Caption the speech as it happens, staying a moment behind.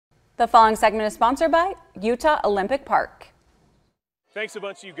The following segment is sponsored by Utah Olympic Park. Thanks a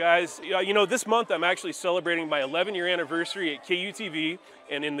bunch to you guys. You know, this month I'm actually celebrating my 11-year anniversary at KUTV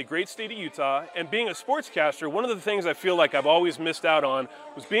and in the great state of Utah. And being a sportscaster, one of the things I feel like I've always missed out on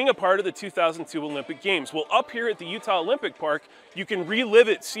was being a part of the 2002 Olympic Games. Well, up here at the Utah Olympic Park, you can relive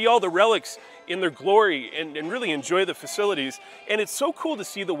it, see all the relics in their glory, and really enjoy the facilities. And it's so cool to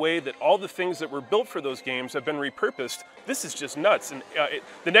see the way that all the things that were built for those games have been repurposed. This is just nuts. And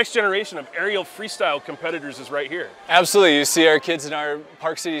the next generation of aerial freestyle competitors is right here. Absolutely. You see our kids in our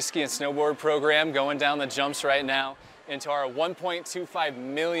Park City Ski and Snowboard program going down the jumps right now into our 1.25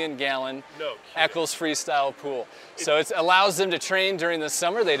 million gallon Eccles Freestyle Pool. So it allows them to train during the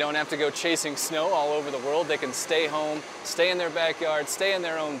summer. They don't have to go chasing snow all over the world. They can stay home, stay in their backyard, stay in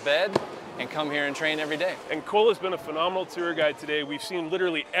their own bed, and come here and train every day. And Cole has been a phenomenal tour guide today. We've seen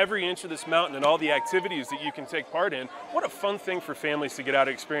literally every inch of this mountain and all the activities that you can take part in. What a fun thing for families to get out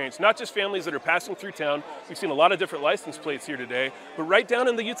of experience. Not just families that are passing through town. We've seen a lot of different license plates here today, but right down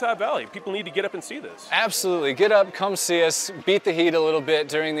in the Utah Valley. People need to get up and see this. Absolutely. Get up, come see us, beat the heat a little bit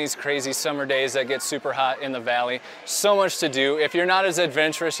during these crazy summer days that get super hot in the valley. So much to do. If you're not as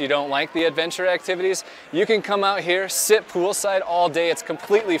adventurous, you don't like the adventure activities, you can come out here, sit poolside all day. It's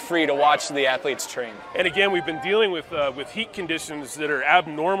completely free to watch the athletes train. And again, we've been dealing with heat conditions that are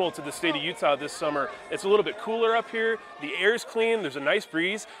abnormal to the state of Utah this summer. It's a little bit cooler up here. The air's clean. There's a nice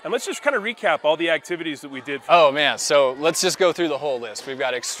breeze. And let's just kind of recap all the activities that we did. Oh man, so let's just go through the whole list. We've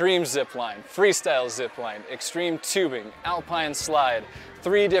got extreme zip line, freestyle zip line, extreme tubing, alpine slide,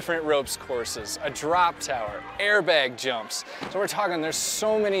 3 different ropes courses, a drop tower, airbag jumps. So we're talking, there's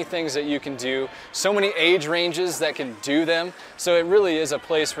so many things that you can do, so many age ranges that can do them. So it really is a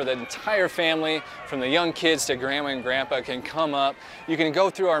place for the entire family, from the young kids to grandma and grandpa can come up. You can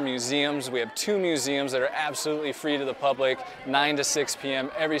go through our museums. We have 2 museums that are absolutely free to the public, 9 to 6 p.m.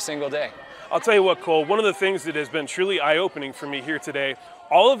 every single day. I'll tell you what, Cole, one of the things that has been truly eye-opening for me here today,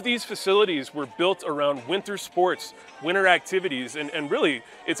 all of these facilities were built around winter sports, winter activities, and really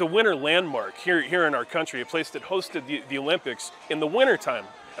it's a winter landmark here in our country, a place that hosted the Olympics in the winter time.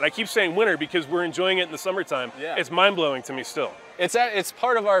 And I keep saying winter because we're enjoying it in the summertime. Yeah. It's mind-blowing to me still. It's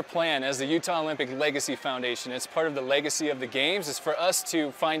part of our plan as the Utah Olympic Legacy Foundation. It's part of the legacy of the Games. It's for us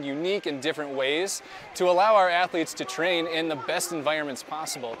to find unique and different ways to allow our athletes to train in the best environments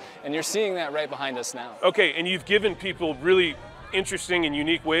possible. And you're seeing that right behind us now. Okay, and you've given people really interesting and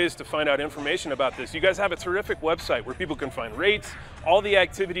unique ways to find out information about this. You guys have a terrific website where people can find rates, all the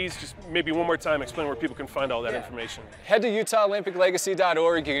activities. Just maybe one more time explain where people can find all that information. Head to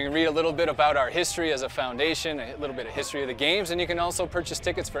UtahOlympicLegacy.org. You can read a little bit about our history as a foundation, a little bit of history of the Games, and you can also purchase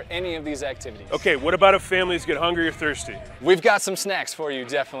tickets for any of these activities. Okay, what about if families get hungry or thirsty? We've got some snacks for you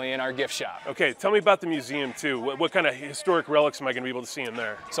definitely in our gift shop. Okay, tell me about the museum too. What kind of historic relics am I going to be able to see in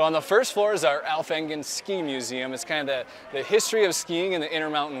there? So on the first floor is our Alf Engen Ski Museum. It's kind of the history of skiing in the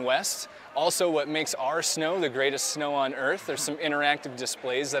Intermountain West. Also what makes our snow the greatest snow on earth. There's some interactive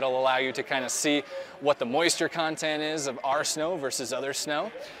displays that'll allow you to kind of see what the moisture content is of our snow versus other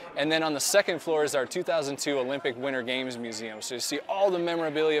snow. And then on the second floor is our 2002 Olympic Winter Games Museum. So you see all the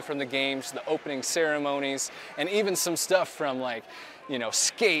memorabilia from the Games, the opening ceremonies, and even some stuff from like, you know,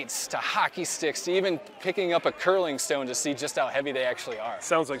 skates to hockey sticks to even picking up a curling stone to see just how heavy they actually are.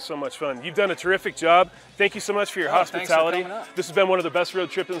 Sounds like so much fun. You've done a terrific job. Thank you so much for your hospitality. Thanks for coming up. This has been one of the best road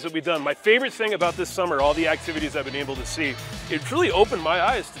trippings that we've done. My favorite thing about this summer, all the activities I've been able to see, it really opened my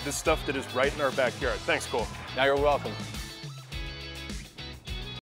eyes to this stuff that is right in our backyard. Thanks, Cole. Now you're welcome.